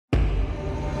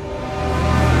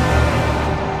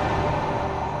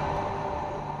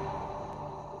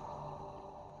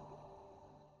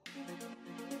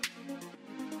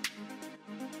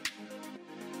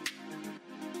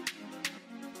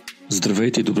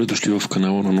Здравейте и добре дошли в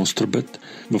канала на NostraBet.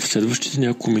 В следващите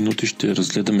няколко минути ще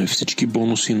разгледаме всички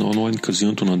бонуси на онлайн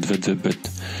казиното на 22bet.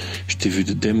 Ще ви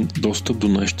дадем достъп до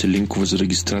нашите линкове за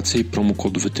регистрация и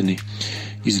промокодовете ни.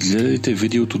 Изгледайте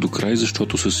видеото до край,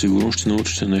 защото със сигурност ще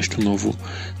научите нещо ново,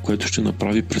 което ще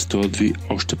направи престоят ви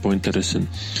още по-интересен.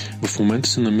 В момента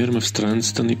се намираме в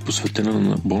страницата ни, посветена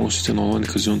на бонусите на онлайн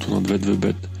казиното на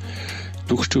 22bet.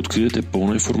 Тук ще откриете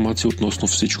пълна информация относно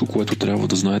всичко, което трябва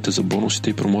да знаете за бонусите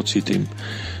и промоциите им.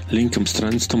 Линк към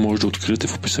страницата може да откриете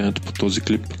в описанието под този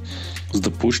клип. За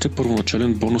да получите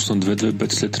първоначален бонус на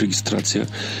 22bet след регистрация,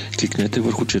 кликнете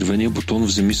върху червения бутон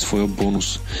 "Вземи своя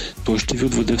бонус". Той ще ви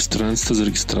отведе в страницата за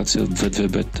регистрация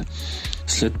 22bet.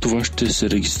 След това ще се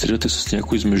регистрирате с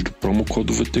някой измежду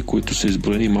промокодовете, които са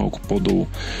изброени малко по-долу.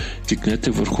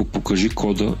 Кликнете върху "Покажи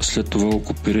кода", след това го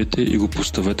копирайте и го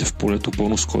поставете в полето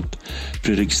бонус код.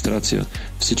 При регистрация,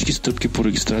 всички стъпки по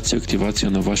регистрация и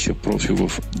активация на вашия профил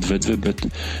в 22bet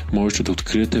можете да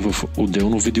откриете в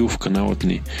отделно видео в каналът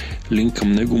ни. Линк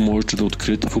към него можете да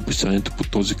откриете в описанието под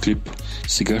този клип.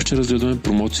 Сега ще разгледаме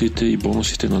промоциите и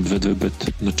бонусите на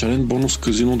 22bet. Начален бонус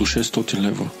казино до 600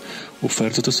 лева.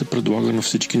 Офертата се предлага на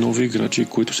всички нови играчи,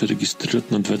 които се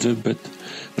регистрират на 22bet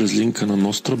през линка на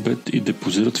NostraBet и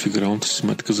депозират в игралната си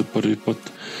сметка за първи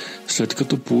път. След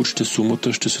като получите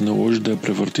сумата, ще се наложи да я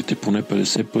превъртите поне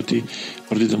 50 пъти,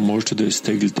 преди да можете да я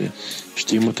изтеглите.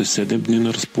 Ще имате 7 дни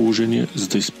на разположение, за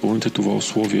да изпълните това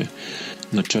условие.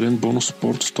 Начален бонус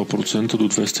Спорт 100% до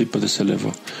 250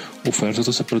 лева.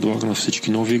 Офертата се предлага на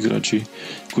всички нови играчи,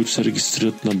 които се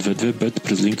регистрират на 22bet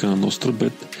през линка на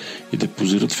NostraBet и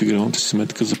депозират в игралната си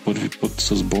сметка за първи път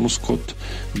с бонус код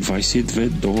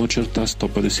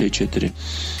 22/154.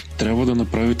 Трябва да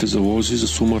направите залози за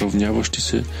сума равняващи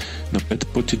се на 5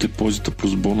 пъти депозита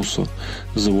плюс бонуса.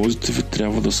 Залозите ви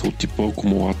трябва да са от типа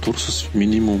акумулатор с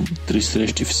минимум 3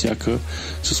 срещи всяка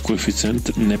с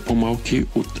коефициент не по-малки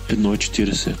от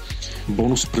 1,40.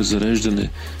 Бонус презареждане.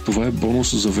 Това е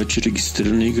бонус за вече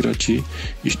регистрирани играчи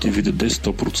и ще ви даде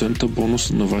 100%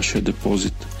 бонус на вашия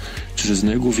депозит. Чрез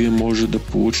него вие може да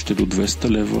получите до 200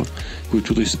 лева,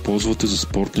 които да използвате за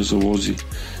спортни залози.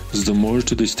 За да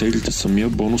можете да изтеглите самия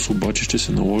бонус, обаче ще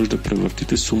се наложи да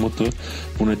превъртите сумата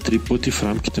поне 3 пъти в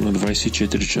рамките на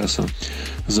 24 часа.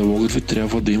 Залогът ви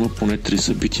трябва да има поне 3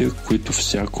 събития, които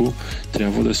всяко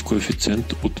трябва да е с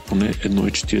коефициент от поне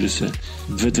 1,40.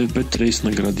 22bet рейс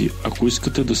награди. Ако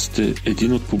искате да сте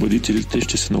един от победителите,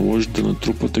 ще се наложи да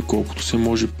натрупате колкото се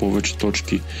може повече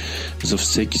точки. За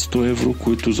всеки 100 евро,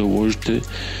 които заложите,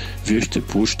 вие ще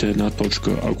получите една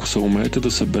точка. Ако се умеете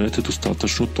да съберете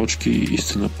достатъчно точки и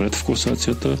сте напред в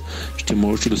класацията, ще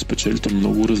можете да спечелите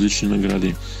много различни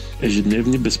награди.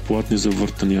 Ежедневни безплатни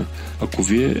завъртания. Ако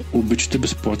вие обичате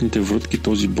безплатните врътки,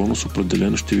 този бонус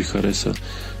определено ще ви хареса.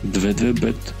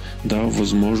 22bet дава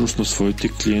възможност на своите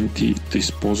клиенти да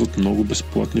използват много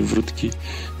безплатни врътки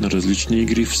на различни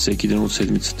игри всеки ден от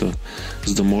седмицата.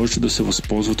 За да можете да се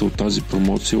възползвате от тази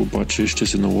промоция, обаче ще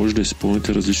се наложи да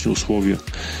изпълните различни условия.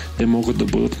 Те могат да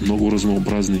бъдат много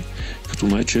разнообразни, като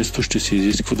най-често ще се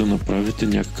изисква да направите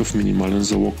някакъв минимален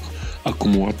залог.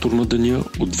 Акумулатор на деня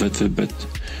от 22bet.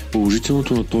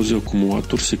 Положителното на този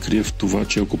акумулатор се крие в това,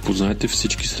 че ако познаете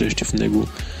всички срещи в него,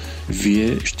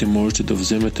 вие ще можете да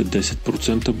вземете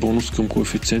 10% бонус към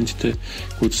коефициентите,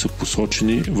 които са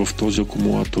посочени в този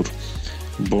акумулатор.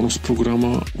 Бонус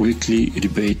програма Weekly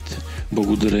Rebate.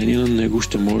 Благодарение на него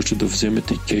ще можете да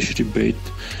вземете кеш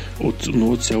ребейт от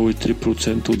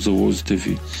 0,3% от залозите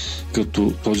ви,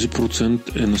 като този процент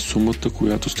е на сумата,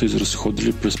 която сте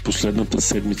изразходили през последната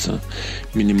седмица.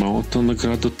 Минималната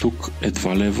награда тук е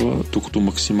 2 лева, докато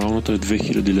максималната е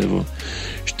 2000 лева.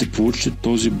 Ще получите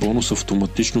този бонус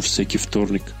автоматично всеки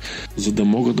вторник. За да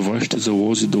могат вашите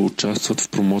залози да участват в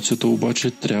промоцията,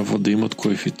 обаче трябва да имат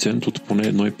коефициент от поне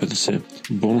 1,50.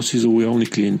 Бонуси за лоялни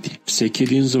клиенти. Всеки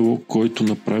един залог, който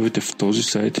направите в този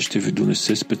сайт, ще ви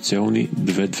донесе специални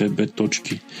 22bet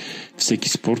точки. Всеки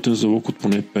спортен залог от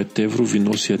поне 5 евро ви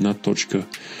носи една точка.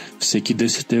 Всеки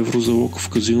 10 евро залог в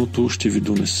казиното ще ви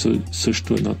донесе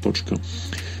също една точка.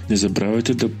 Не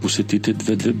забравяйте да посетите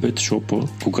 22bet шопа,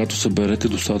 когато съберете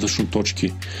достатъчно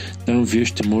точки. Там вие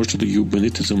ще можете да ги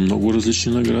обмените за много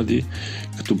различни награди,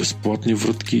 като безплатни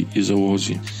врътки и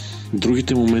залози.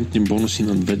 Другите моментни бонуси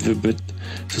на 22bet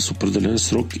са с определен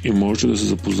срок и можете да се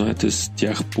запознаете с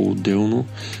тях по-отделно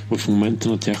в момента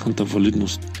на тяхната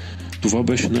валидност. Това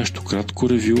беше нашето кратко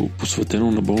ревю,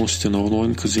 посветено на бонусите на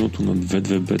онлайн казиното на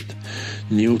 22bet.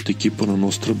 Ние от екипа на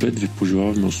NostraBet ви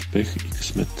пожелаваме успех и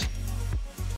късмет!